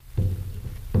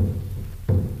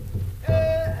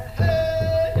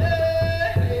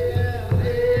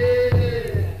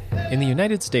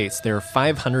United States, there are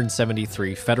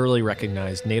 573 federally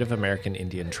recognized Native American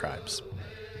Indian tribes.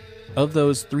 Of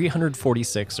those,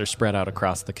 346 are spread out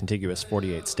across the contiguous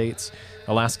 48 states.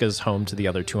 Alaska is home to the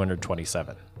other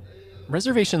 227.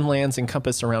 Reservation lands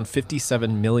encompass around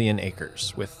 57 million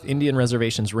acres, with Indian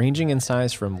reservations ranging in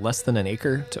size from less than an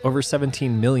acre to over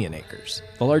 17 million acres,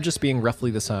 the largest being roughly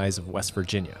the size of West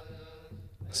Virginia.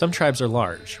 Some tribes are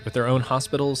large, with their own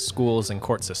hospitals, schools, and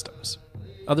court systems.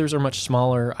 Others are much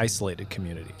smaller, isolated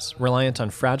communities, reliant on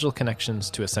fragile connections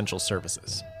to essential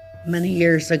services. Many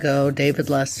years ago, David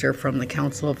Lester from the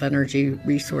Council of Energy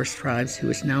Resource Tribes, who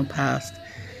is now passed,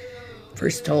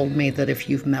 first told me that if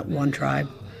you've met one tribe,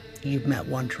 you've met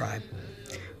one tribe.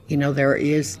 You know, there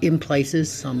is in places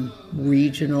some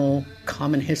regional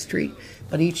common history,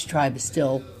 but each tribe is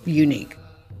still unique.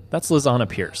 That's Lizanna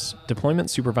Pierce, Deployment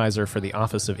Supervisor for the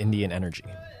Office of Indian Energy.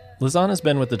 Lizanna's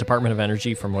been with the Department of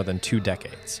Energy for more than 2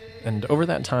 decades, and over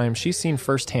that time, she's seen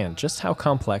firsthand just how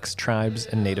complex tribes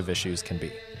and Native issues can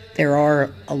be. There are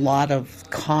a lot of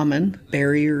common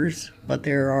barriers, but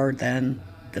there are then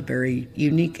the very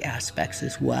unique aspects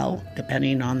as well,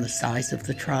 depending on the size of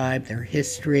the tribe, their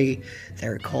history,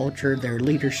 their culture, their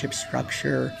leadership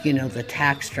structure, the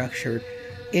tax structure.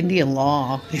 Indian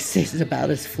law is about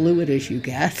as fluid as you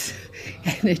get,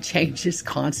 and it changes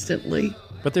constantly.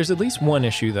 But there's at least one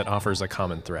issue that offers a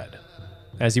common thread.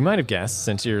 As you might have guessed,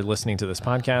 since you're listening to this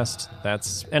podcast,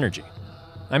 that's energy.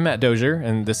 I'm Matt Dozier,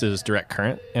 and this is Direct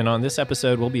Current, and on this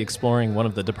episode we'll be exploring one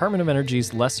of the Department of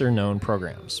Energy's lesser-known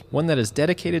programs, one that is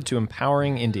dedicated to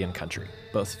empowering Indian country,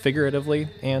 both figuratively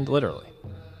and literally.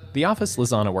 The office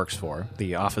Lizanna works for,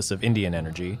 the Office of Indian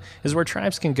Energy, is where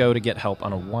tribes can go to get help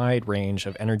on a wide range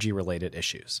of energy-related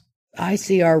issues. I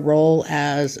see our role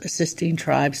as assisting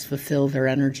tribes fulfill their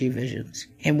energy visions,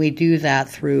 and we do that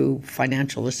through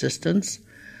financial assistance,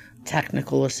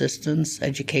 technical assistance,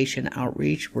 education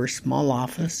outreach. We're a small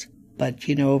office, but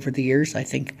over the years, I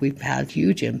think we've had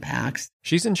huge impacts.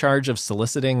 She's in charge of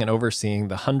soliciting and overseeing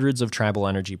the hundreds of tribal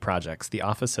energy projects the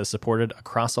office has supported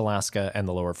across Alaska and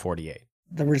the lower 48.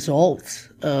 The results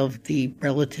of the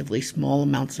relatively small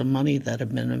amounts of money that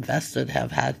have been invested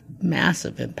have had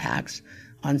massive impacts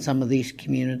on some of these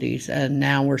communities, and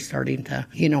now we're starting to,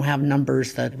 have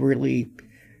numbers that really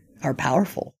are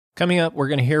powerful. Coming up, we're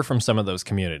going to hear from some of those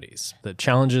communities, the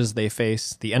challenges they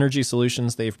face, the energy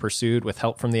solutions they've pursued with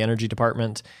help from the Energy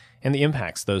Department, and the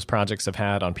impacts those projects have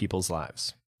had on people's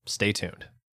lives. Stay tuned.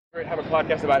 We have a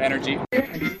podcast about energy.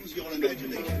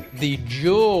 The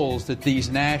jewels that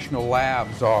these national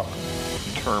labs are.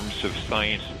 In terms of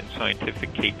science and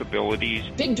scientific capabilities.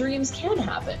 Big dreams can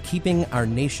happen. Keeping our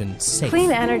nation safe.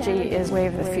 Clean energy is way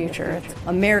of the future. It's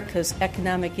America's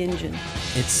economic engine.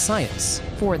 It's science.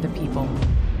 For the people.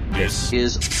 This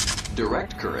is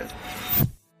Direct Current.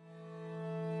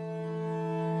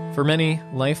 For many,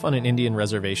 life on an Indian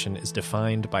reservation is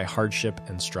defined by hardship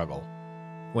and struggle.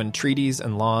 When treaties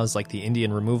and laws like the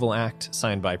Indian Removal Act,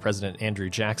 signed by President Andrew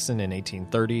Jackson in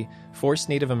 1830, forced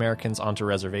Native Americans onto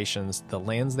reservations, the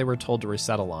lands they were told to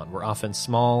resettle on were often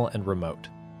small and remote.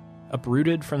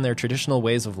 Uprooted from their traditional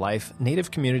ways of life, Native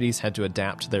communities had to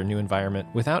adapt to their new environment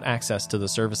without access to the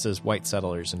services white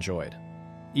settlers enjoyed.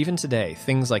 Even today,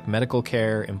 things like medical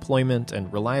care, employment,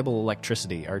 and reliable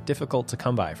electricity are difficult to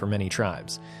come by for many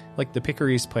tribes, like the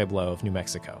Picaris Pueblo of New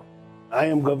Mexico. I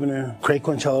am Governor Craig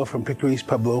Conchalo from Picaris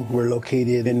Pueblo. We're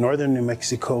located in northern New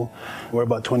Mexico. We're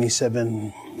about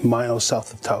 27 miles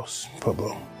south of Taos,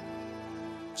 Pueblo.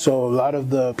 So a lot of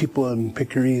the people in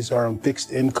Picaris are on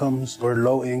fixed incomes or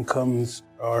low incomes.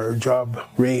 Our job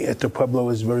rate at the Pueblo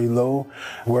is very low.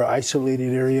 We're an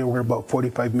isolated area. We're about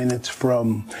 45 minutes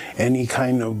from any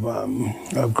kind of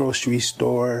a grocery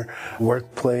store,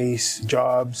 workplace,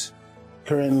 jobs.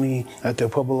 Currently at the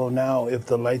Pueblo now, if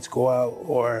the lights go out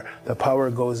or the power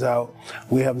goes out,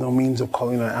 we have no means of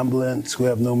calling an ambulance. We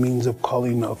have no means of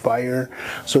calling a fire.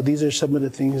 So these are some of the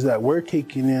things that we're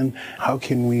taking in. How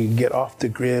can we get off the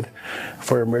grid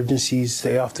for emergencies,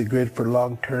 stay off the grid for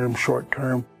long-term,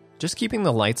 short-term? Just keeping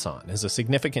the lights on is a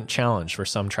significant challenge for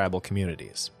some tribal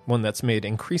communities, one that's made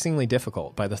increasingly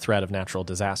difficult by the threat of natural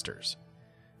disasters.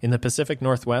 In the Pacific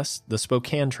Northwest, the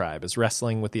Spokane tribe is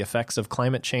wrestling with the effects of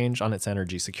climate change on its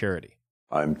energy security.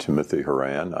 I'm Timothy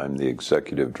Horan. I'm the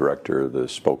Executive Director of the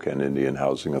Spokane Indian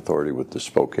Housing Authority with the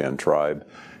Spokane tribe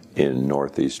in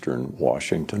northeastern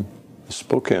Washington. The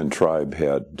Spokane tribe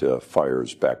had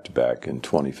fires back-to-back in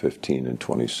 2015 and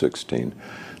 2016.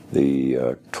 The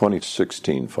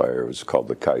 2016 fire was called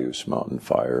the Cayuse Mountain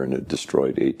Fire, and it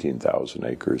destroyed 18,000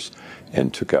 acres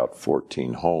and took out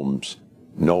 14 homes.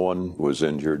 No one was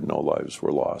injured, no lives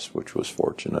were lost, which was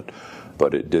fortunate.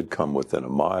 But it did come within a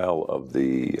mile of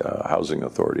the Housing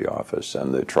Authority office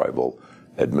and the Tribal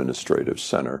Administrative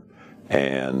Center.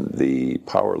 And the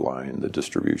power line, the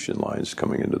distribution lines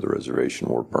coming into the reservation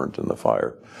were burnt in the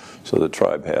fire. So the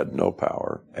tribe had no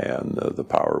power, and the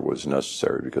power was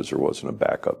necessary because there wasn't a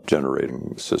backup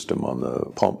generating system on the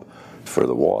pump for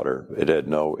the water. It had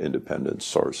no independent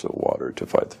source of water to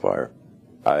fight the fire.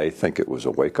 I think it was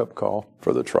a wake-up call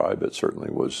for the tribe. It certainly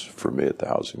was for me at the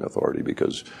Housing Authority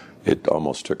because it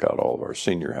almost took out all of our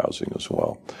senior housing as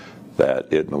well.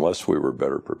 Unless we were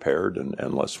better prepared and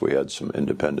unless we had some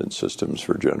independent systems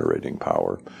for generating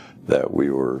power, that we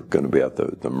were going to be at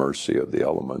the mercy of the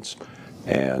elements.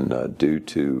 And due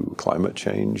to climate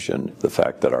change and the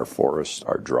fact that our forests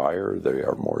are drier, they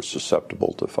are more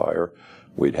susceptible to fire.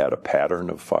 We'd had a pattern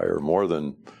of fire more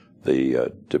than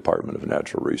the Department of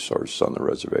Natural Resources on the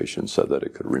reservation said that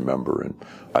it could remember in,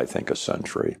 I think, a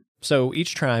century. So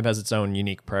each tribe has its own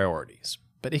unique priorities,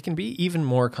 but it can be even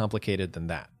more complicated than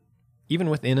that. Even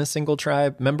within a single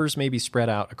tribe, members may be spread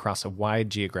out across a wide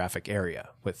geographic area,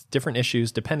 with different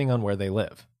issues depending on where they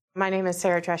live. My name is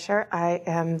Sarah Drescher. I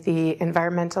am the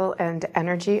environmental and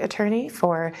energy attorney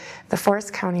for the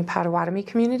Forest County Potawatomi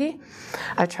community,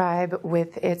 a tribe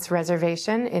with its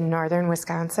reservation in northern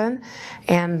Wisconsin,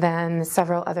 and then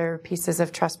several other pieces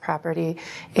of trust property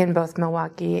in both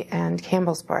Milwaukee and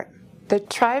Campbellsport. The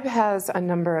tribe has a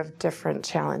number of different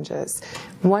challenges.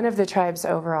 One of the tribe's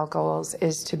overall goals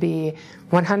is to be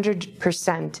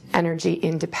 100% energy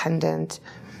independent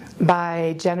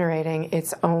by generating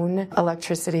its own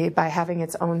electricity, by having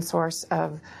its own source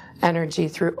of energy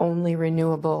through only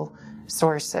renewable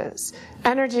sources.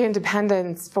 Energy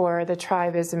independence for the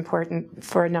tribe is important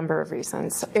for a number of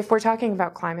reasons. If we're talking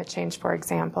about climate change, for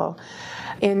example,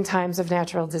 in times of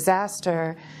natural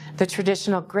disaster, the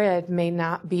traditional grid may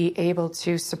not be able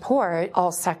to support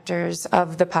all sectors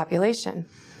of the population.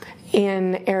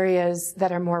 In areas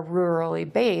that are more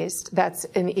rurally based, that's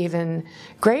an even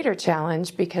greater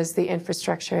challenge because the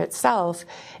infrastructure itself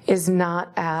is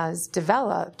not as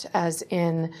developed as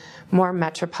in more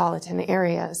metropolitan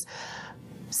areas.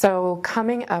 So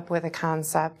coming up with a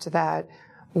concept that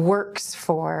works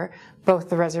for both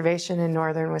the reservation in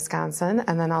northern Wisconsin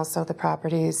and then also the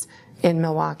properties in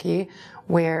Milwaukee,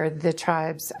 where the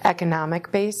tribe's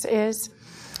economic base is,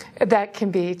 that can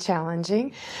be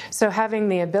challenging. So having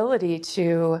the ability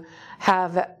to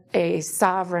have a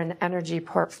sovereign energy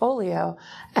portfolio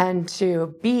and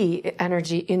to be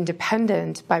energy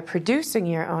independent by producing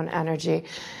your own energy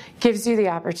gives you the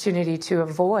opportunity to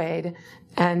avoid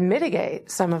and mitigate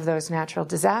some of those natural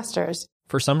disasters.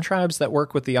 For some tribes that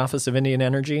work with the Office of Indian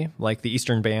Energy, like the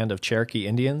Eastern Band of Cherokee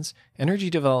Indians, energy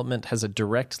development has a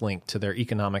direct link to their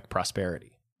economic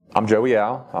prosperity. I'm Joey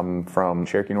Al. I'm from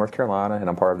Cherokee, North Carolina, and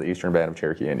I'm part of the Eastern Band of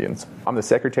Cherokee Indians. I'm the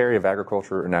Secretary of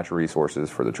Agriculture and Natural Resources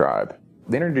for the tribe.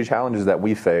 The energy challenges that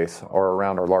we face are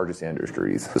around our largest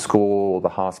industries: the school, the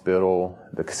hospital,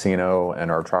 the casino,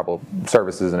 and our tribal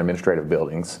services and administrative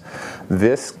buildings.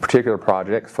 This particular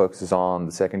project focuses on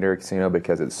the secondary casino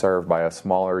because it's served by a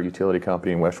smaller utility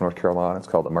company in Western North Carolina. It's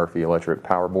called the Murphy Electric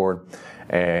Power Board.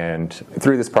 And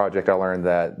through this project, I learned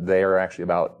that they are actually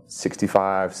about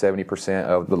 65-70%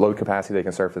 of the load capacity they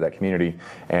can serve for that community.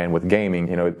 And with gaming,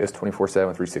 it's 24/7,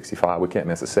 365. We can't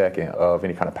miss a second of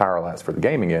any kind of power lapse for the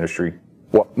gaming industry.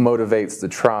 What motivates the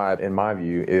tribe, in my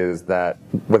view, is that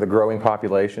with a growing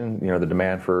population, the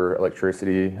demand for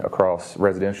electricity across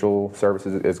residential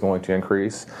services is going to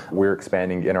increase. We're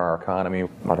expanding in our economy.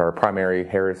 At our primary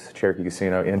Harris Cherokee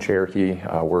Casino in Cherokee,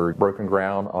 we're broken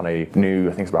ground on a new,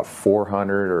 I think it's about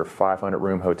 400 or 500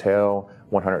 room hotel,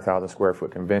 100,000 square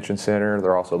foot convention center.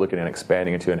 They're also looking at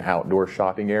expanding into an outdoor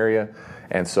shopping area.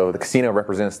 And so the casino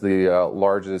represents the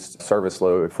largest service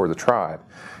load for the tribe.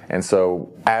 And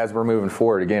so as we're moving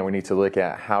forward, again, we need to look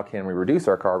at how can we reduce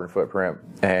our carbon footprint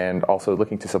and also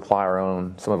looking to supply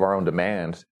some of our own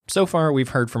demand. So far, we've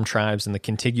heard from tribes in the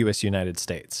contiguous United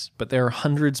States, but there are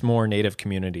hundreds more native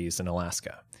communities in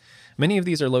Alaska. Many of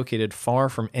these are located far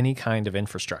from any kind of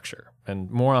infrastructure,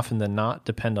 and more often than not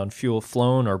depend on fuel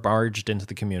flown or barged into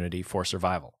the community for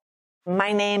survival.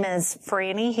 My name is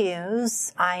Franny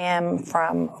Hughes. I am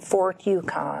from Fort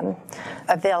Yukon,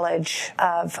 a village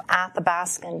of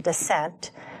Athabascan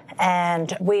descent,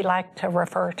 and we like to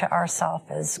refer to ourselves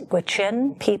as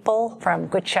Gwich'in people from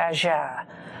Gwich'in.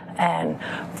 And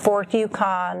Fort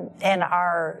Yukon in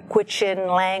our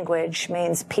Gwich'in language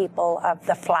means people of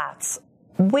the flats.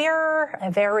 We're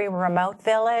a very remote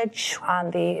village.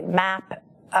 On the map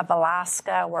of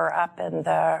Alaska. We're up in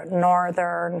the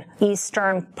northern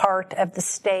eastern part of the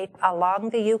state along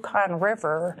the Yukon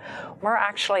River. We're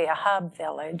actually a hub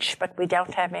village, but we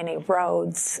don't have any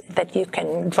roads that you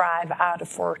can drive out of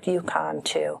Fort Yukon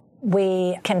to.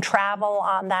 We can travel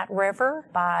on that river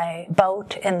by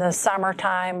boat in the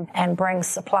summertime and bring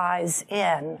supplies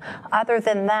in. Other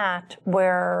than that,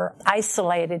 we're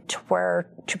isolated to where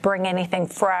to bring anything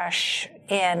fresh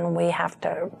in, we have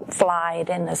to fly it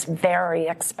in. Is very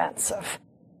expensive.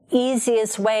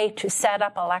 Easiest way to set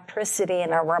up electricity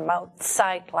in a remote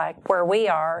site like where we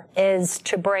are is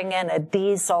to bring in a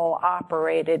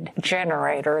diesel-operated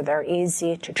generator. They're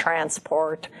easy to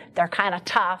transport. They're kind of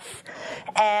tough,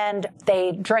 and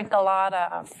they drink a lot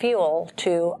of fuel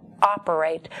to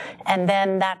operate, and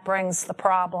then that brings the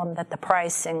problem that the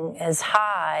pricing is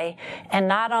high, and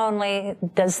not only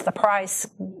does the price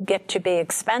get to be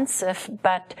expensive,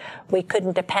 but we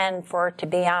couldn't depend for it to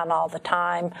be on all the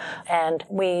time, and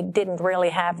we didn't really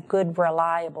have good,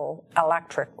 reliable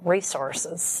electric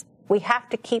resources. We have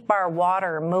to keep our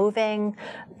water moving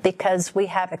because we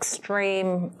have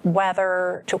extreme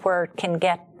weather to where it can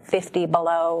get 50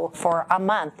 below for a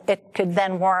month. It could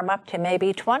then warm up to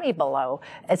maybe 20 below.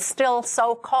 It's still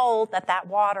so cold that that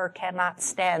water cannot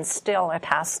stand still. It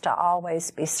has to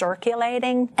always be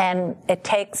circulating, and it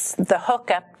takes the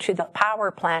hookup to the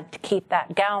power plant to keep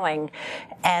that going.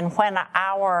 And when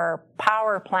our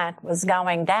power plant was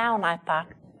going down, I thought,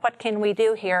 what can we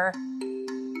do here?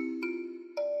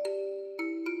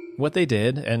 What they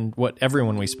did, and what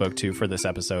everyone we spoke to for this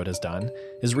episode has done,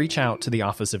 is reach out to the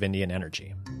Office of Indian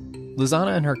Energy.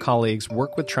 Lizana and her colleagues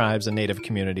work with tribes and Native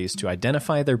communities to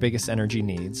identify their biggest energy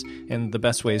needs and the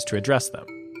best ways to address them,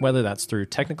 whether that's through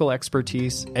technical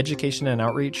expertise, education and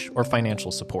outreach, or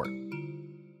financial support.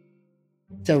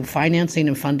 So financing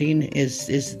and funding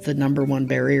is the number one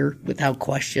barrier, without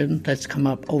question, that's come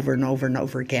up over and over and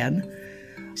over again.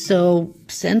 So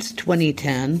since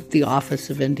 2010, the Office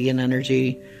of Indian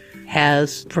Energy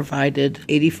has provided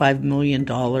 $85 million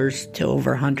to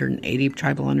over 180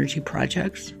 tribal energy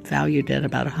projects, valued at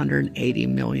about $180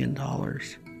 million.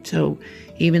 So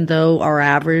even though our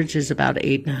average is about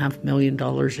 $8.5 million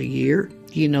a year,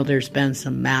 there's been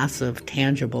some massive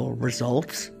tangible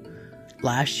results.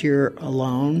 Last year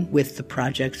alone, with the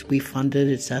projects we funded,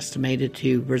 it's estimated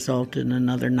to result in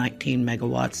another 19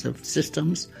 megawatts of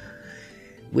systems,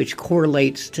 which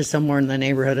correlates to somewhere in the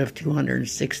neighborhood of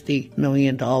 $260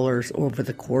 million over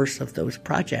the course of those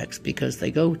projects, because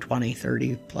they go 20,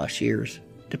 30 plus years,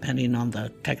 depending on the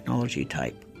technology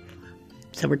type.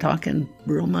 So we're talking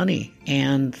real money,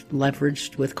 and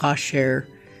leveraged with cost share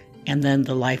and then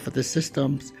the life of the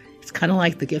systems. It's kind of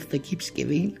like the gift that keeps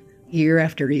giving year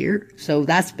after year. So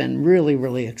that's been really,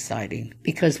 really exciting,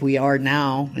 because we are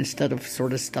now, instead of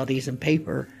sort of studies and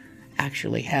paper,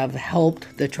 actually have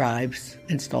helped the tribes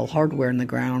install hardware in the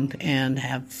ground and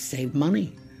have saved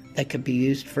money that could be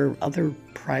used for other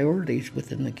priorities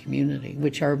within the community,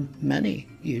 which are many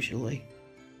usually.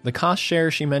 The cost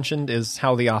share she mentioned is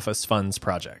how the office funds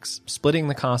projects, splitting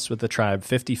the cost with the tribe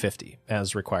 50-50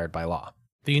 as required by law.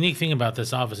 The unique thing about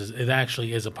this office is it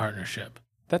actually is a partnership.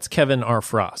 That's Kevin R.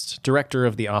 Frost, director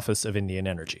of the Office of Indian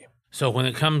Energy. So when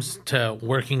it comes to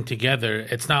working together,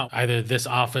 it's not either this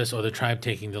office or the tribe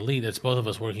taking the lead. It's both of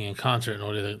us working in concert in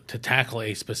order to tackle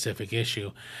a specific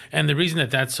issue. And the reason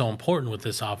that that's so important with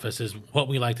this office is what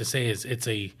we like to say is it's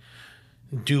a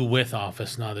do with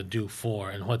office, not a do for.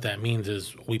 And what that means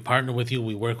is we partner with you,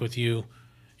 we work with you.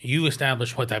 You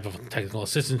establish what type of technical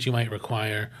assistance you might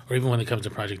require, or even when it comes to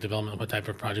project development, what type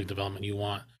of project development you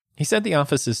want. He said the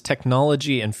office is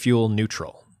technology and fuel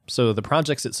neutral. So the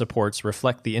projects it supports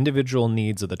reflect the individual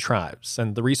needs of the tribes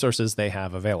and the resources they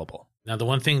have available. Now, the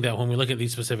one thing that when we look at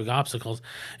these specific obstacles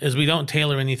is we don't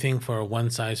tailor anything for a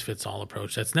one-size-fits-all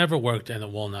approach. That's never worked, and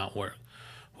it will not work.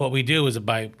 What we do is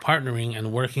by partnering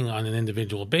and working on an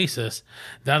individual basis,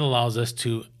 that allows us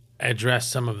to address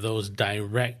some of those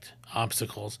direct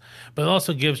obstacles, but it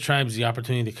also gives tribes the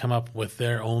opportunity to come up with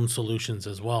their own solutions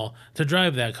as well to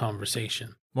drive that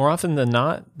conversation. More often than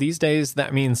not, these days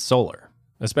that means solar,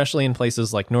 especially in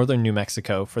places like northern New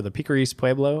Mexico for the Picaris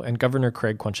Pueblo and Governor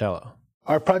Craig Quancello.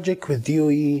 Our project with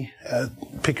DOE at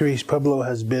Picaris Pueblo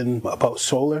has been about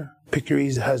solar.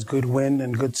 Picaris has good wind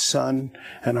and good sun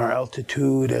and our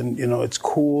altitude, and it's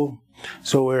cool.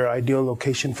 So we're an ideal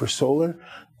location for solar.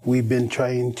 We've been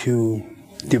trying to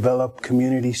develop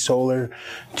community solar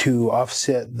to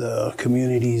offset the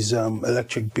community's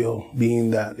electric bill,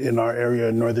 being that in our area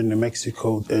in northern New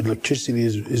Mexico, electricity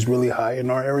is really high in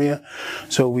our area.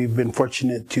 So we've been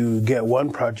fortunate to get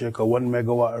one project, a 1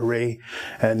 megawatt array,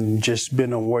 and just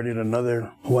been awarded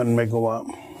another 1 megawatt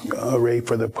array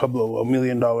for the Pueblo, $1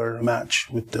 million match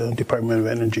with the Department of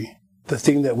Energy. The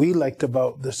thing that we liked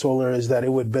about the solar is that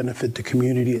it would benefit the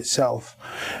community itself.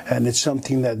 And it's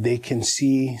something that they can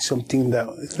see, something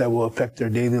that will affect their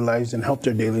daily lives and help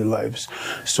their daily lives.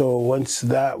 So once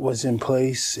that was in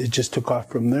place, it just took off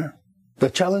from there. The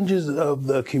challenges of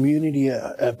the community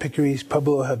at Pickery East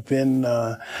Pueblo have been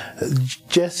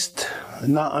just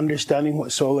not understanding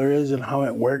what solar is and how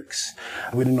it works.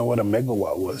 We didn't know what a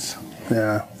megawatt was.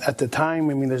 Yeah. At the time,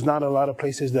 there's not a lot of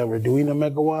places that were doing a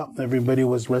megawatt. Everybody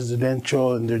was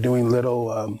residential and they're doing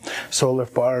little solar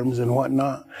farms and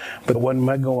whatnot. But 1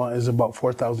 megawatt is about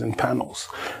 4,000 panels.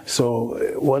 So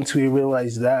once we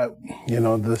realized that,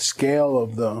 the scale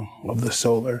of the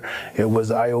solar, it was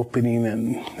eye-opening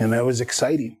and it was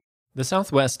exciting. The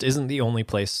Southwest isn't the only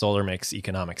place solar makes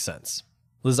economic sense.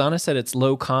 Lizana said its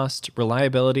low cost,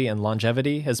 reliability, and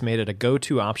longevity has made it a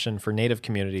go-to option for Native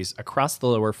communities across the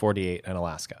lower 48 and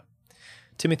Alaska.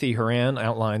 Timothy Horan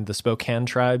outlined the Spokane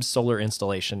Tribe's solar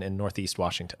installation in Northeast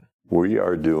Washington. We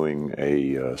are doing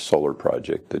a solar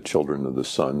project, the Children of the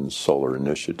Sun Solar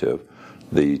Initiative.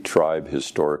 The tribe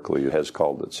historically has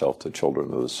called itself the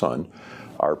Children of the Sun.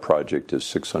 Our project is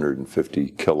 650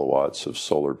 kilowatts of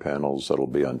solar panels that will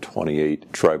be on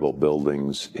 28 tribal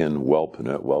buildings in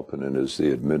Welpinit. Welpinit is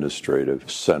the administrative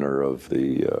center of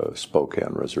the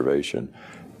Spokane Reservation,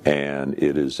 and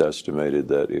it is estimated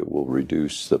that it will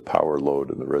reduce the power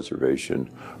load in the reservation,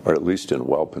 or at least in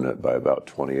Welpinit, by about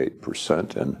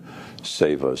 28% and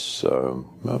save us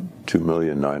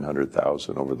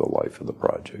 $2,900,000 over the life of the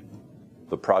project.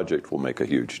 The project will make a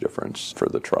huge difference for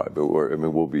the tribe.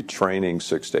 We'll be training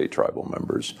 6 to 8 tribal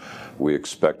members. We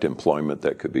expect employment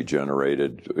that could be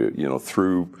generated,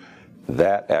 through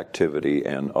that activity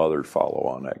and other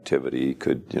follow-on activity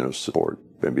could, support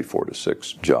maybe 4 to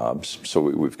 6 jobs. So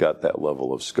we've got that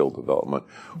level of skill development.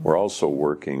 We're also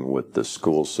working with the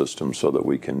school system so that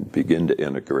we can begin to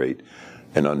integrate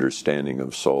an understanding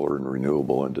of solar and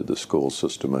renewable into the school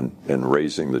system and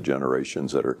raising the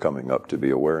generations that are coming up to be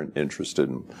aware and interested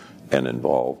and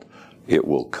involved. It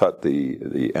will cut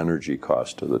the energy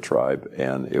cost to the tribe,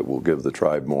 and it will give the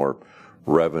tribe more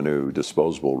revenue,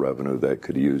 disposable revenue that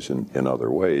could use in other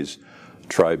ways.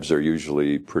 Tribes are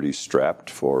usually pretty strapped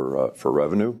for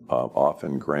revenue,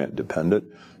 often grant dependent.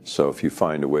 So if you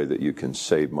find a way that you can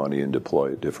save money and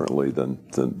deploy it differently, then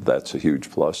that's a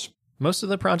huge plus. Most of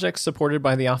the projects supported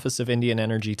by the Office of Indian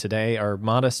Energy today are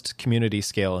modest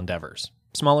community-scale endeavors,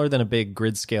 smaller than a big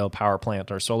grid-scale power plant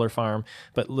or solar farm,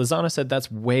 but Lizana said that's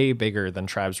way bigger than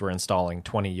tribes were installing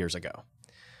 20 years ago.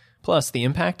 Plus, the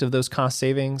impact of those cost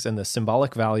savings and the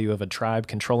symbolic value of a tribe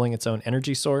controlling its own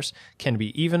energy source can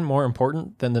be even more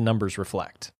important than the numbers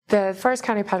reflect. The Forest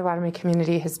County Potawatomi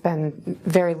community has been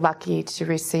very lucky to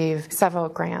receive several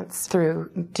grants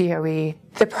through DOE.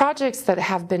 The projects that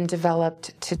have been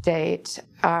developed to date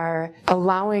are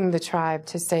allowing the tribe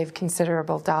to save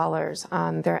considerable dollars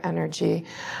on their energy.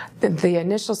 The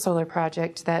initial solar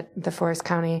project that the Forest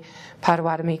County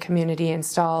Potawatomi community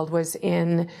installed was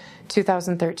in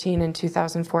 2013 and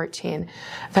 2014.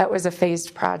 That was a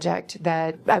phased project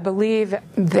that I believe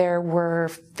there were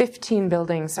 15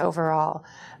 buildings overall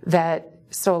that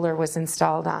solar was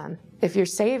installed on. If you're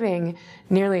saving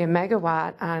nearly a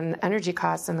megawatt on energy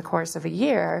costs in the course of a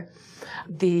year,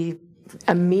 the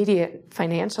immediate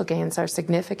financial gains are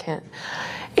significant.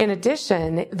 In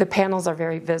addition, the panels are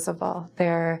very visible.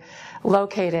 They're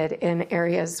located in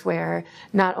areas where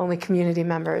not only community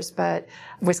members, but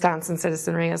Wisconsin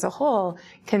citizenry as a whole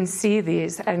can see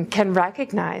these and can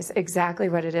recognize exactly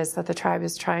what it is that the tribe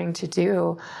is trying to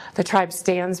do. The tribe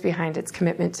stands behind its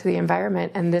commitment to the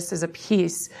environment, and this is a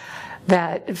piece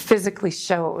that physically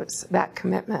shows that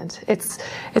commitment. It's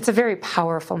a very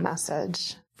powerful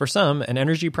message. For some, an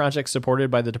energy project supported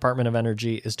by the Department of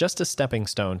Energy is just a stepping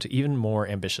stone to even more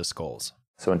ambitious goals.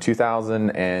 So in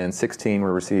 2016, we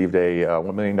received a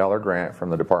 $1 million grant from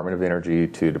the Department of Energy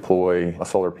to deploy a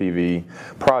solar PV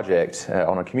project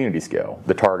on a community scale.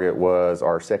 The target was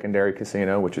our secondary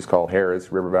casino, which is called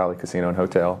Harrah's River Valley Casino and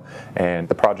Hotel. And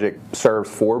the project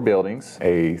serves 4 buildings,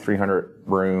 a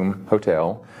 300-room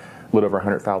hotel, a little over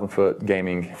 100,000-foot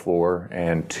gaming floor,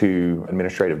 and 2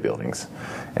 administrative buildings.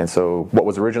 And so what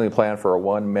was originally planned for a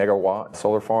 1 megawatt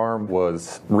solar farm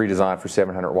was redesigned for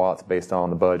 700 watts based on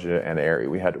the budget and the area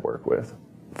we had to work with.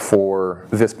 For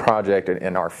this project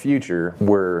and our future,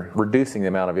 we're reducing the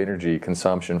amount of energy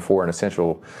consumption for an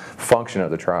essential function of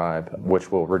the tribe,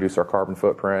 which will reduce our carbon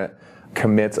footprint,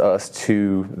 commits us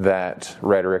to that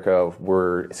rhetoric of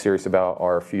we're serious about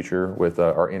our future with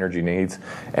our energy needs,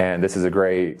 and this is a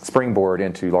great springboard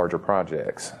into larger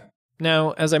projects.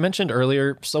 Now, as I mentioned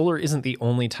earlier, solar isn't the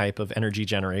only type of energy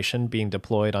generation being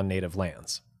deployed on native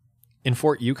lands. In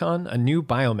Fort Yukon, a new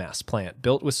biomass plant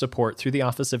built with support through the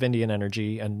Office of Indian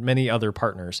Energy and many other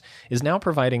partners is now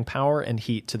providing power and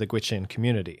heat to the Gwich'in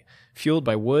community, fueled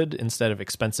by wood instead of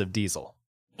expensive diesel.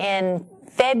 In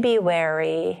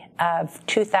February of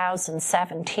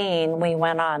 2017, we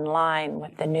went online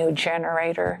with the new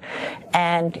generator,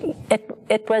 and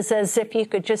it was as if you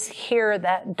could just hear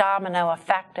that domino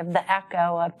effect of the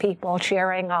echo of people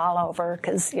cheering all over,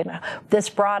 because, this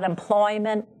brought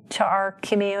employment to our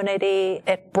community.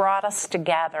 It brought us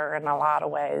together in a lot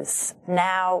of ways.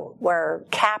 Now we're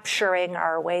capturing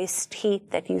our waste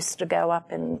heat that used to go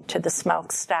up into the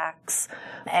smokestacks,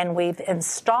 and we've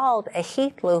installed a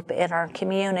heat loop in our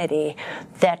community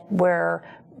that we're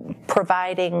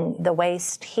providing the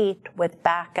waste heat with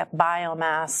backup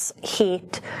biomass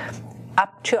heat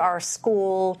up to our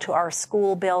school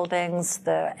buildings,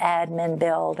 the admin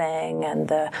building and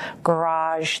the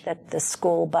garage that the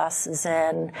school bus is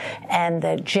in, and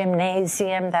the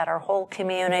gymnasium that our whole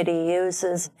community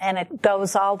uses. And it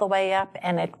goes all the way up,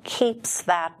 and it keeps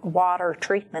that water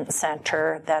treatment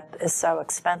center that is so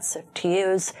expensive to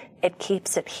use, it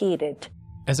keeps it heated.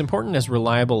 As important as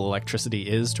reliable electricity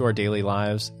is to our daily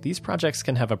lives, these projects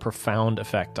can have a profound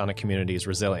effect on a community's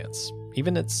resilience,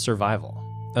 even its survival.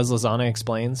 As Lizana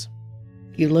explains,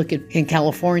 you look at in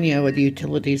California where the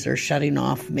utilities are shutting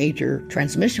off major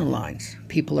transmission lines.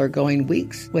 People are going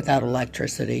weeks without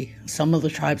electricity. Some of the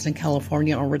tribes in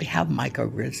California already have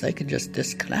microgrids. They can just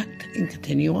disconnect and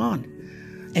continue on.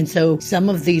 And so some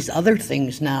of these other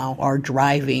things now are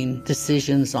driving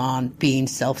decisions on being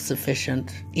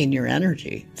self-sufficient in your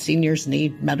energy. Seniors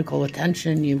need medical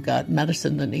attention. You've got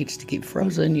medicine that needs to keep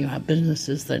frozen. You have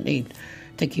businesses that need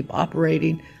to keep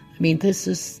operating. I mean, this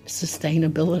is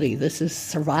sustainability. This is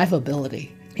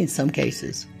survivability in some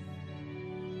cases.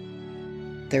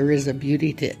 There is a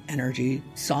beauty to energy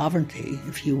sovereignty,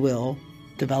 if you will,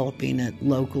 developing it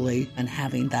locally and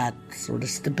having that sort of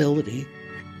stability.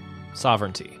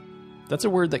 Sovereignty. That's a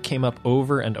word that came up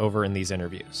over and over in these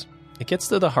interviews. It gets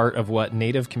to the heart of what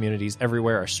Native communities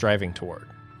everywhere are striving toward.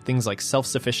 Things like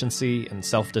self-sufficiency and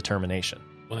self-determination.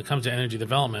 When it comes to energy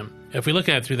development, if we look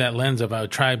at it through that lens of our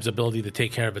tribe's ability to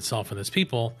take care of itself and its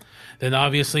people, then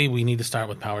obviously we need to start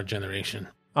with power generation.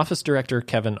 Office Director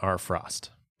Kevin R. Frost.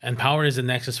 And power is a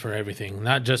nexus for everything,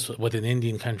 not just within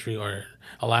Indian country or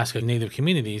Alaska Native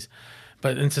communities,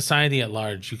 but in society at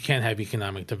large. You can't have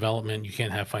economic development, you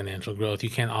can't have financial growth, you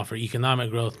can't offer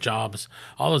economic growth, jobs,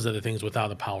 all those other things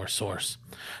without a power source.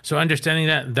 So understanding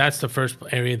that, that's the first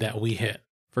area that we hit.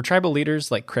 For tribal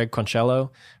leaders like Craig Concello,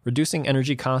 reducing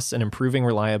energy costs and improving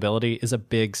reliability is a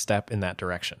big step in that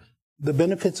direction. The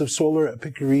benefits of solar at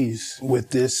Piccaries with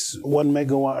this 1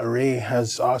 megawatt array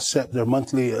has offset their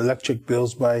monthly electric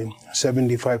bills by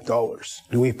 $75.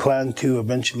 We plan to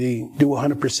eventually do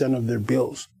 100% of their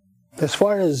bills. As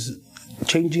far as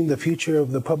changing the future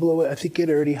of the Pueblo, I think it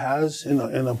already has in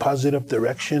a positive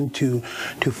direction to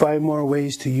find more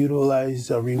ways to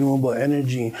utilize renewable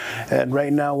energy. And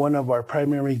right now, one of our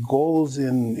primary goals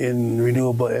in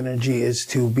renewable energy is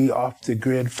to be off the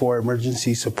grid for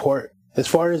emergency support. As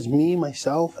far as me,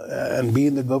 myself, and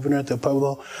being the governor of the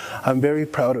Pueblo, I'm very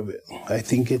proud of it. I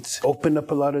think it's opened up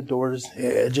a lot of doors,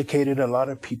 educated a lot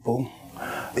of people.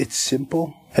 It's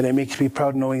simple, and it makes me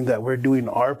proud knowing that we're doing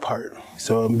our part.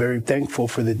 So I'm very thankful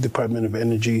for the Department of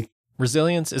Energy.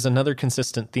 Resilience is another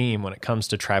consistent theme when it comes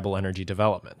to tribal energy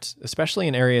development, especially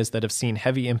in areas that have seen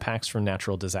heavy impacts from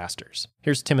natural disasters.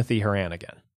 Here's Timothy Horan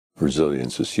again.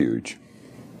 Resilience is huge.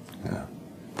 Yeah.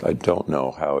 I don't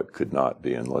know how it could not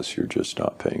be unless you're just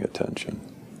not paying attention.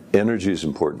 Energy is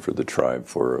important for the tribe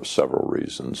for several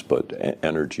reasons, but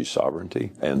energy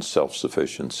sovereignty and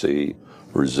self-sufficiency,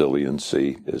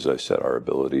 resiliency, as I said, our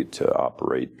ability to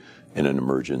operate in an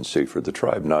emergency for the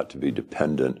tribe, not to be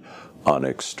dependent on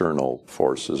external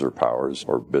forces or powers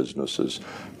or businesses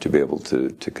to be able to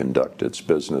conduct its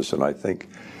business. And I think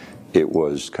it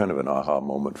was kind of an aha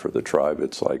moment for the tribe.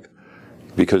 It's like,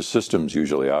 because systems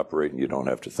usually operate and you don't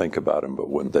have to think about them, but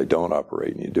when they don't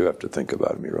operate and you do have to think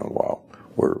about them, you're going, wow,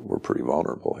 we're pretty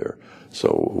vulnerable here. So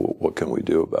what can we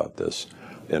do about this?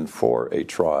 And for a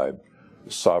tribe,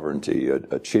 sovereignty,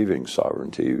 achieving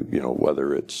sovereignty,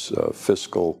 whether it's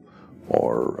fiscal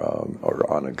or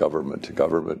on a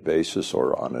government-to-government basis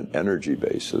or on an energy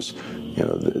basis,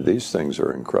 these things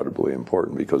are incredibly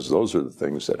important because those are the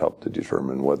things that help to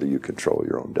determine whether you control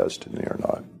your own destiny or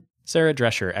not. Sarah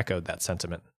Drescher echoed that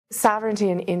sentiment. Sovereignty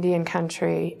in Indian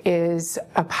country is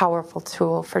a powerful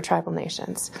tool for tribal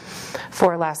nations,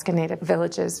 for Alaska Native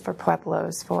villages, for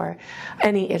pueblos, for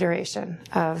any iteration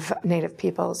of Native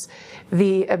peoples.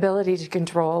 The ability to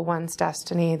control one's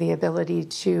destiny, the ability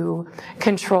to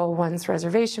control one's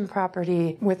reservation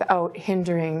property without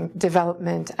hindering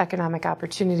development, economic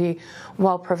opportunity,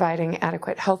 while providing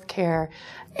adequate health care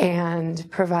and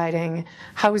providing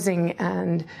housing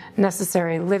and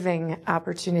necessary living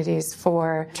opportunities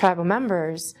for tribal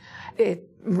members. It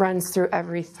runs through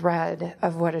every thread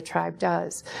of what a tribe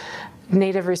does.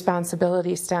 Native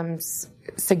responsibility stems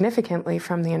significantly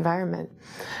from the environment.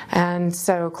 And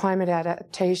so climate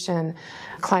adaptation,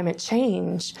 climate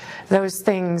change, those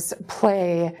things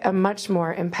play a much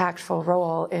more impactful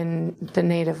role in the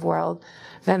Native world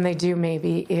than they do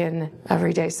maybe in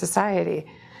everyday society.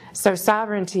 So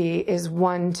sovereignty is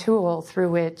one tool through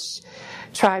which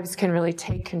tribes can really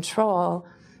take control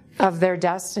of their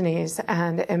destinies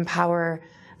and empower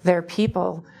their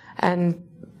people and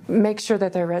make sure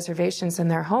that their reservations and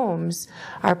their homes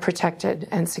are protected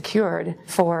and secured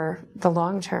for the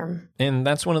long term. And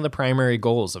that's one of the primary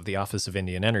goals of the Office of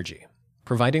Indian Energy,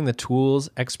 providing the tools,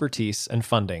 expertise, and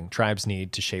funding tribes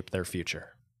need to shape their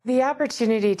future. The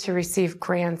opportunity to receive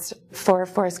grants for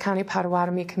Forest County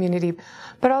Potawatomi community,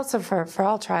 but also for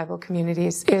all tribal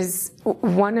communities, is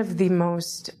one of the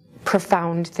most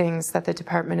profound things that the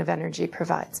Department of Energy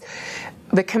provides.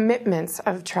 The commitments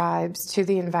of tribes to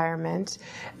the environment,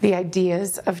 the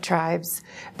ideas of tribes,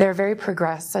 they're very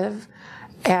progressive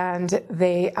and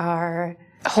they are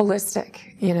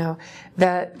holistic. You know,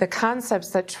 the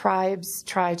concepts that tribes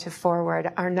try to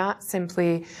forward are not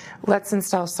simply let's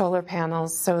install solar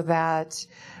panels so that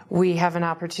we have an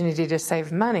opportunity to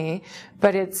save money,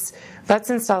 but it's let's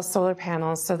install solar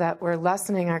panels so that we're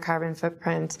lessening our carbon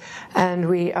footprint and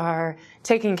we are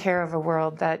taking care of a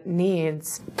world that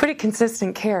needs pretty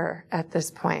consistent care at this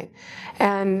point.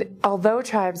 And although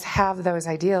tribes have those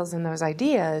ideals and those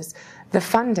ideas, the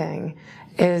funding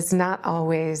is not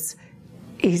always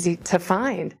easy to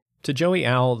find. To Joey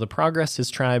Owl, the progress his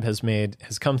tribe has made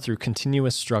has come through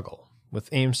continuous struggle, with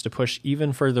aims to push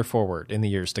even further forward in the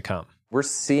years to come. We're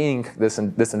seeing this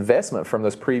investment from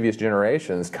those previous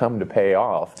generations come to pay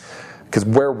off. Because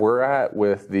where we're at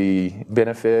with the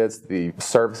benefits, the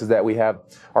services that we have,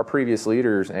 our previous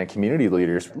leaders and community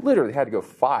leaders literally had to go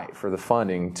fight for the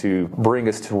funding to bring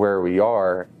us to where we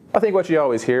are. I think what you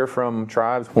always hear from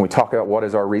tribes when we talk about what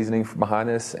is our reasoning behind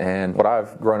this, and what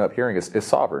I've grown up hearing is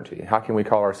sovereignty. How can we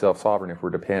call ourselves sovereign if we're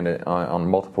dependent on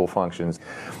multiple functions?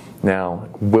 Now,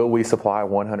 will we supply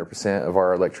 100% of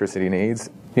our electricity needs?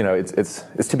 You know, it's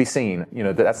to be seen. You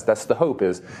know, that's the hope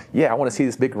is, yeah, I want to see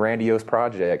this big grandiose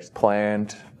project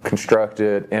planned,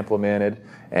 constructed, implemented,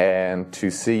 and to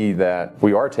see that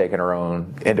we are taking our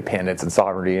own independence and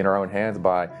sovereignty in our own hands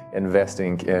by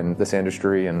investing in this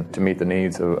industry and to meet the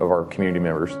needs of our community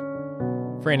members.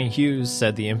 Franny Hughes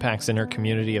said the impacts in her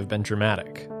community have been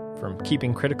dramatic, from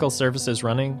keeping critical services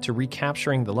running to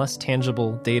recapturing the less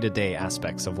tangible day-to-day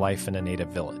aspects of life in a Native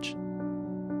village.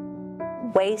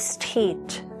 Waste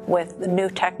heat with new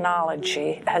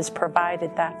technology has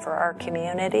provided that for our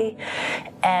community,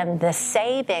 and the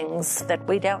savings that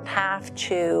we don't have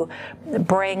to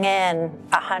bring in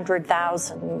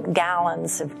 100,000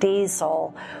 gallons of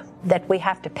diesel that we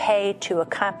have to pay to a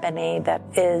company that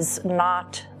is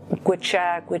not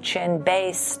Gwich'in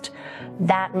based.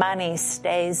 That money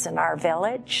stays in our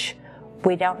village.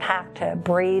 We don't have to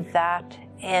breathe that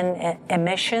in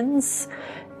emissions.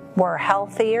 We're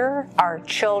healthier, our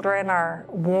children are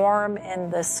warm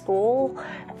in the school,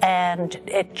 and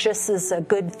it just is a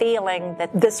good feeling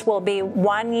that this will be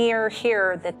 1 year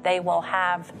here that they will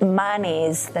have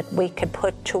monies that we could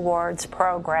put towards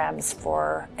programs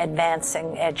for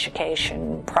advancing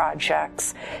education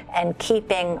projects and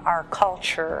keeping our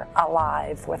culture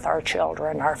alive with our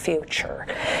children, our future.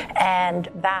 And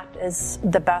that is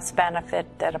the best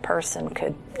benefit that a person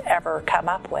could ever come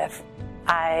up with.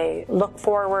 I look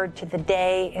forward to the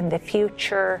day in the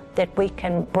future that we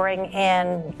can bring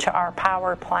in to our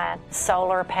power plant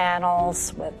solar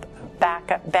panels with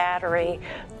backup battery.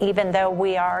 Even though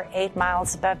we are 8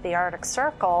 miles above the Arctic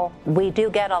Circle, we do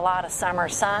get a lot of summer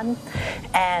sun,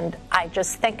 and I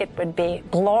just think it would be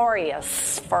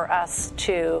glorious for us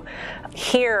to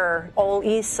hear old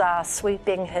Esau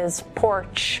sweeping his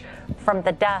porch from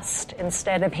the dust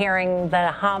instead of hearing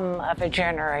the hum of a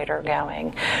generator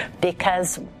going.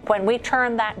 Because when we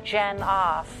turn that gen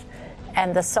off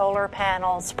and the solar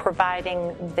panels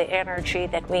providing the energy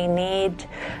that we need,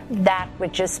 that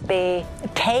would just be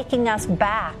taking us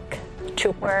back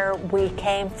to where we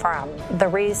came from, the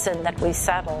reason that we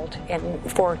settled in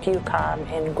Fort Yukon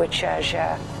in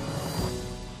Gwich'eja.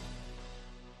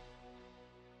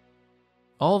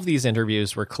 All of these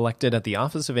interviews were collected at the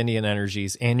Office of Indian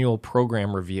Energy's annual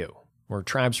program review, where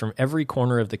tribes from every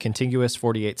corner of the contiguous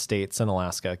 48 states and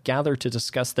Alaska gather to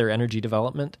discuss their energy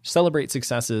development, celebrate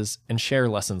successes, and share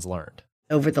lessons learned.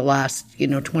 Over the last,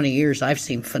 20 years, I've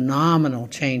seen phenomenal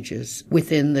changes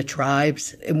within the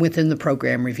tribes and within the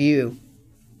program review.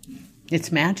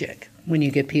 It's magic when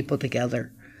you get people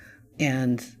together.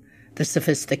 And the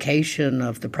sophistication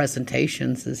of the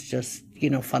presentations is just,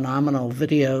 phenomenal.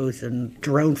 Videos and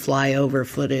drone flyover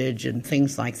footage and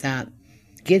things like that.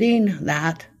 Getting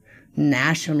that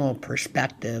national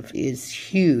perspective is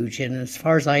huge, and as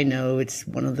far as I know, it's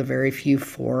one of the very few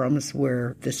forums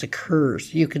where this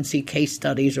occurs. You can see case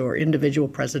studies or individual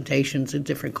presentations in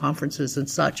different conferences and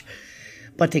such,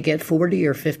 but to get 40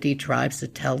 or 50 tribes to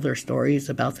tell their stories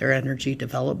about their energy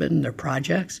development and their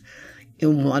projects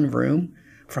in one room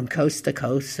from coast to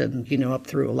coast and, up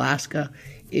through Alaska,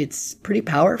 it's pretty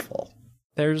powerful.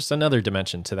 There's another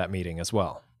dimension to that meeting as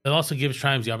well. It also gives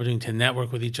tribes the opportunity to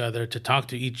network with each other, to talk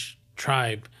to each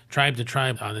tribe to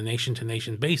tribe on a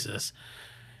nation-to-nation basis,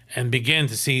 and begin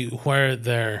to see where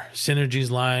their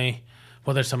synergies lie,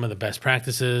 what are some of the best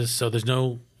practices. So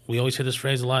we always hear this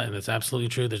phrase a lot, and it's absolutely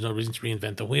true, there's no reason to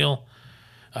reinvent the wheel.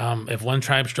 If one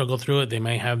tribe struggled through it, they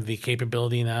may have the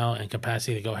capability now and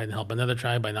capacity to go ahead and help another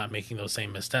tribe by not making those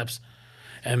same missteps,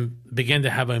 and begin to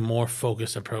have a more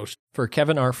focused approach. For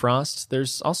Kevin R. Frost,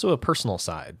 there's also a personal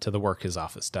side to the work his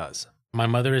office does. My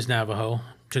mother is Navajo,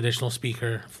 traditional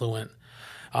speaker, fluent.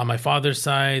 On my father's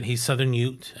side, he's Southern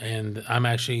Ute, and I'm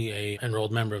actually an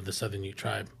enrolled member of the Southern Ute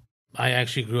tribe. I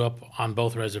actually grew up on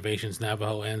both reservations,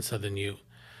 Navajo and Southern Ute.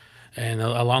 And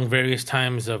along various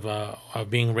times of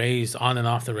being raised on and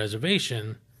off the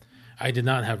reservation, I did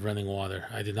not have running water.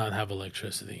 I did not have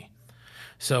electricity.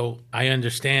 So I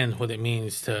understand what it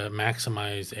means to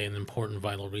maximize an important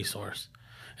vital resource.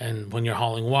 And when you're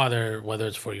hauling water, whether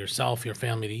it's for yourself, your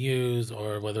family to use,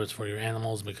 or whether it's for your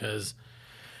animals because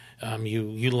you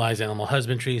utilize animal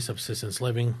husbandry, subsistence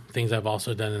living, things I've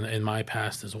also done in my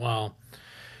past as well,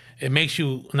 it makes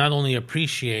you not only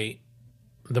appreciate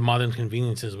the modern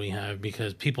conveniences we have,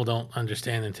 because people don't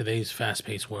understand in today's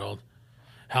fast-paced world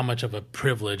how much of a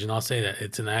privilege, and I'll say that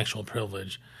it's an actual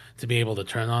privilege, to be able to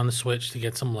turn on the switch to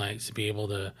get some lights, to be able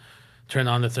to turn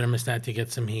on the thermostat to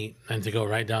get some heat, and to go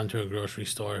right down to a grocery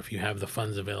store if you have the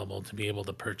funds available to be able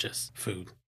to purchase food.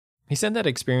 He said that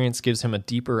experience gives him a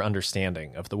deeper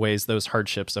understanding of the ways those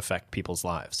hardships affect people's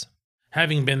lives.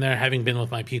 Having been there, having been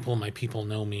with my people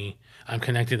know me, I'm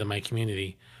connected to my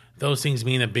community. Those things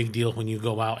mean a big deal when you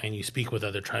go out and you speak with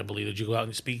other tribal leaders. You go out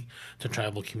and speak to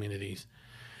tribal communities.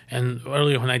 And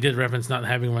earlier when I did reference not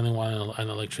having running water and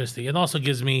electricity, it also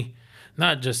gives me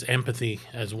not just empathy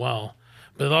as well,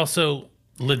 but it also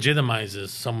legitimizes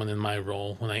someone in my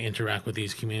role when I interact with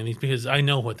these communities, because I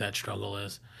know what that struggle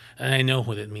is, and I know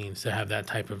what it means to have that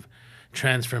type of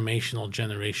transformational,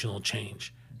 generational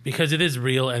change, because it is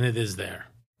real and it is there.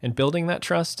 And building that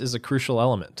trust is a crucial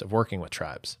element of working with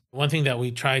tribes. One thing that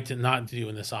we try to not do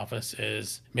in this office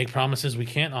is make promises we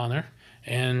can't honor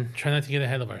and try not to get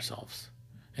ahead of ourselves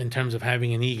in terms of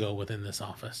having an ego within this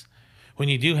office. When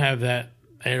you do have that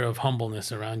air of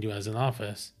humbleness around you as an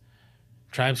office,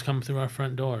 tribes come through our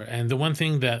front door. And the one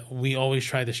thing that we always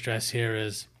try to stress here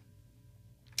is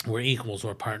we're equals,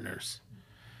 we're partners.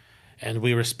 And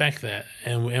we respect that.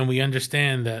 And we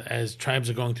understand that as tribes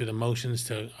are going through the motions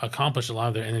to accomplish a lot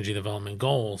of their energy development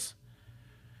goals,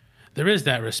 there is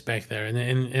that respect there. And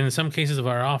in some cases of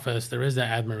our office, there is that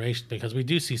admiration, because we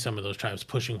do see some of those tribes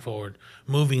pushing forward,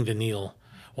 moving the needle,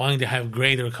 wanting to have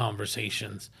greater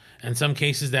conversations. In some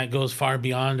cases, that goes far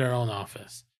beyond our own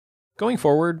office. Going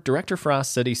forward, Director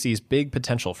Frost said he sees big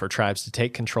potential for tribes to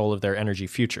take control of their energy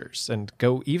futures and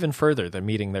go even further than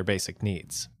meeting their basic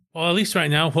needs. Well, at least right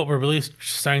now, what we're really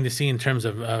starting to see in terms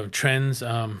of trends,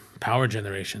 power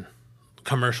generation,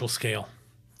 commercial scale.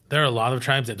 There are a lot of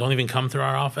tribes that don't even come through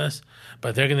our office,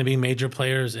 but they're going to be major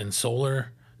players in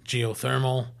solar,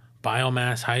 geothermal,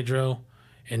 biomass, hydro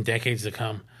in decades to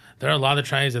come. There are a lot of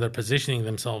tribes that are positioning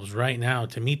themselves right now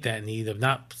to meet that need of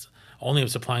not only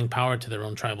of supplying power to their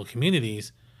own tribal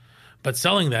communities, but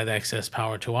selling that excess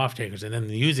power to off-takers and then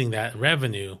using that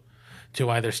revenue to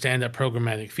either stand up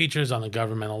programmatic features on the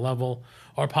governmental level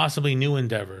or possibly new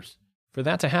endeavors. For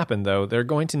that to happen, though, they're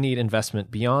going to need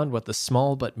investment beyond what the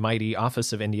small but mighty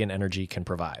Office of Indian Energy can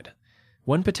provide.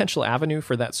 One potential avenue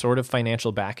for that sort of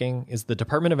financial backing is the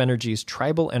Department of Energy's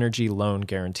Tribal Energy Loan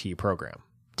Guarantee Program.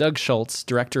 Doug Schultz,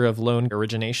 Director of Loan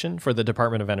Origination for the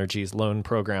Department of Energy's Loan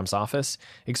Programs Office,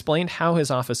 explained how his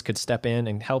office could step in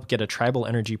and help get a tribal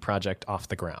energy project off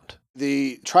the ground.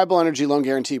 The Tribal Energy Loan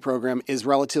Guarantee Program is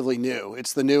relatively new.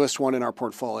 It's the newest one in our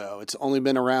portfolio. It's only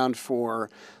been around for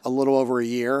a little over a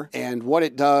year. And what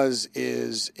it does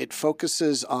is it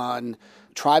focuses on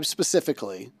tribes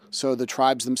specifically, so the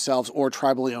tribes themselves or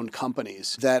tribally owned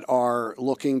companies that are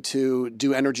looking to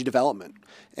do energy development.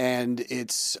 And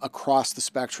it's across the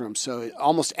spectrum. So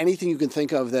almost anything you can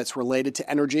think of that's related to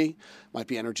energy, might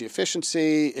be energy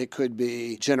efficiency, it could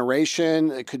be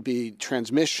generation, it could be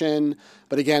transmission.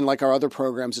 But again, like our other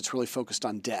programs, it's really focused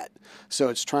on debt. So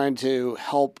it's trying to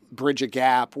help bridge a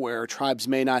gap where tribes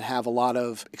may not have a lot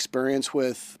of experience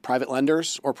with private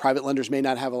lenders, or private lenders may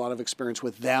not have a lot of experience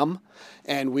with them.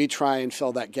 And we try and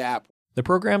fill that gap. The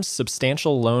program's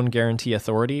substantial loan guarantee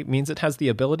authority means it has the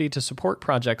ability to support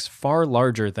projects far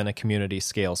larger than a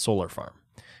community-scale solar farm.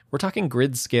 We're talking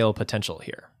grid-scale potential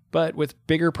here, but with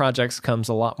bigger projects comes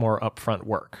a lot more upfront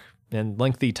work and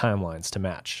lengthy timelines to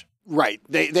match. Right.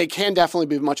 They can definitely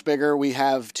be much bigger. We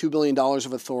have $2 billion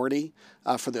of authority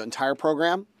for the entire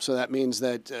program. So that means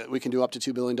that we can do up to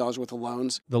 $2 billion worth of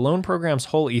loans. The loan program's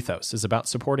whole ethos is about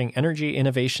supporting energy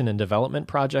innovation and development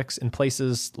projects in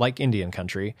places like Indian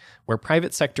country, where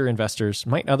private sector investors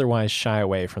might otherwise shy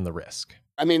away from the risk.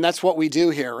 I mean, that's what we do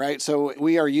here, right? So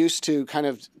we are used to kind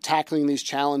of tackling these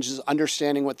challenges,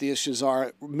 understanding what the issues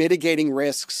are, mitigating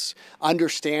risks,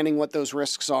 understanding what those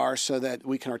risks are so that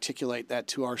we can articulate that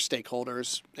to our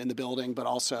stakeholders in the building, but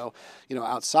also,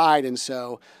 outside. And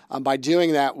so by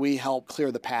doing that, we help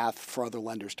clear the path for other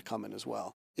lenders to come in as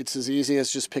well. It's as easy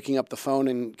as just picking up the phone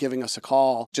and giving us a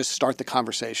call. Just start the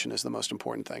conversation is the most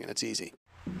important thing, and it's easy.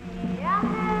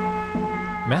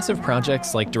 Massive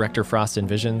projects like Director Frost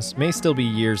envisions may still be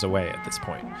years away at this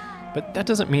point, but that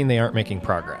doesn't mean they aren't making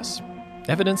progress.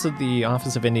 Evidence of the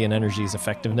Office of Indian Energy's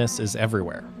effectiveness is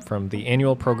everywhere, from the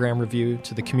annual program review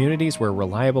to the communities where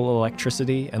reliable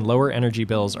electricity and lower energy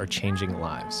bills are changing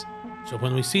lives. So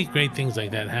when we see great things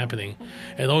like that happening,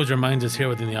 it always reminds us here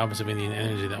within the Office of Indian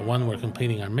Energy that one, we're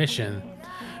completing our mission,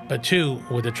 but two,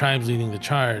 with the tribes leading the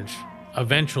charge,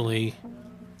 eventually,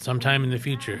 sometime in the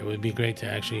future, it would be great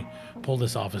to actually pull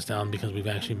this office down because we've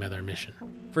actually met our mission.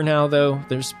 For now, though,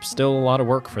 there's still a lot of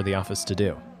work for the office to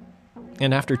do.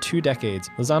 And after 2 decades,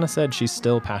 Lizana said she's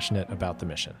still passionate about the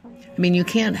mission. I mean, you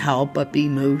can't help but be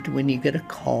moved when you get a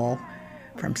call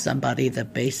from somebody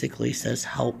that basically says,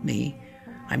 help me.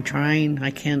 I'm trying. I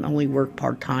can't only work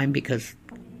part-time because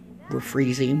we're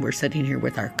freezing. We're sitting here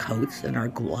with our coats and our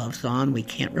gloves on. We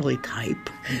can't really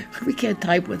type. We can't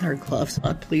type with our gloves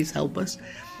on. Please help us.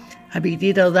 I mean,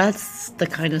 that's the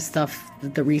kind of stuff,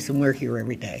 the reason we're here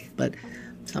every day. But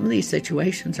some of these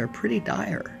situations are pretty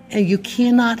dire. And you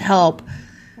cannot help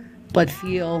but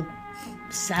feel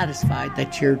satisfied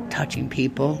that you're touching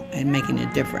people and making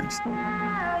a difference.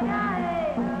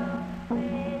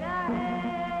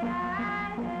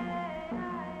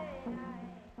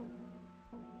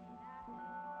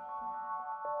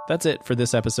 That's it for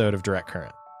this episode of Direct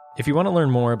Current. If you want to learn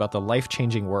more about the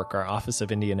life-changing work our Office of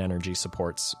Indian Energy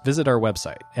supports, visit our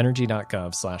website,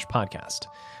 energy.gov/podcast.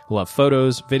 We'll have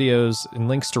photos, videos, and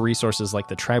links to resources like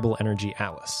the Tribal Energy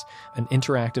Atlas, an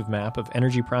interactive map of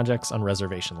energy projects on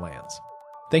reservation lands.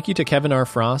 Thank you to Kevin R.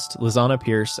 Frost, Lizana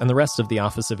Pierce, and the rest of the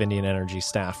Office of Indian Energy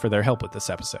staff for their help with this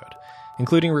episode,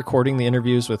 including recording the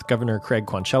interviews with Governor Craig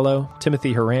Quancello,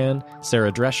 Timothy Horan,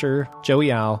 Sarah Drescher,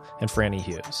 Joey Al, and Franny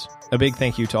Hughes. A big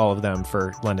thank you to all of them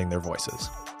for lending their voices.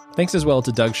 Thanks as well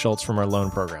to Doug Schultz from our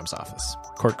Loan Programs Office.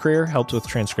 Court Creer helped with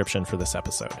transcription for this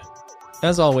episode.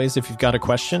 As always, if you've got a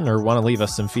question or want to leave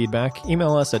us some feedback,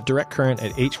 email us at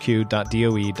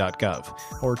directcurrent@hq.doe.gov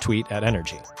or tweet at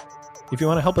Energy. If you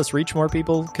want to help us reach more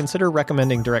people, consider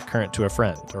recommending Direct Current to a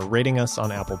friend or rating us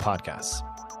on Apple Podcasts.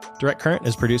 Direct Current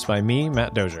is produced by me,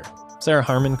 Matt Dozier. Sarah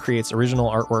Harmon creates original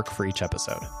artwork for each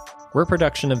episode. We're a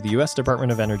production of the U.S.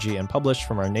 Department of Energy and published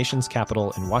from our nation's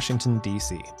capital in Washington,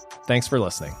 D.C. Thanks for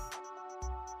listening.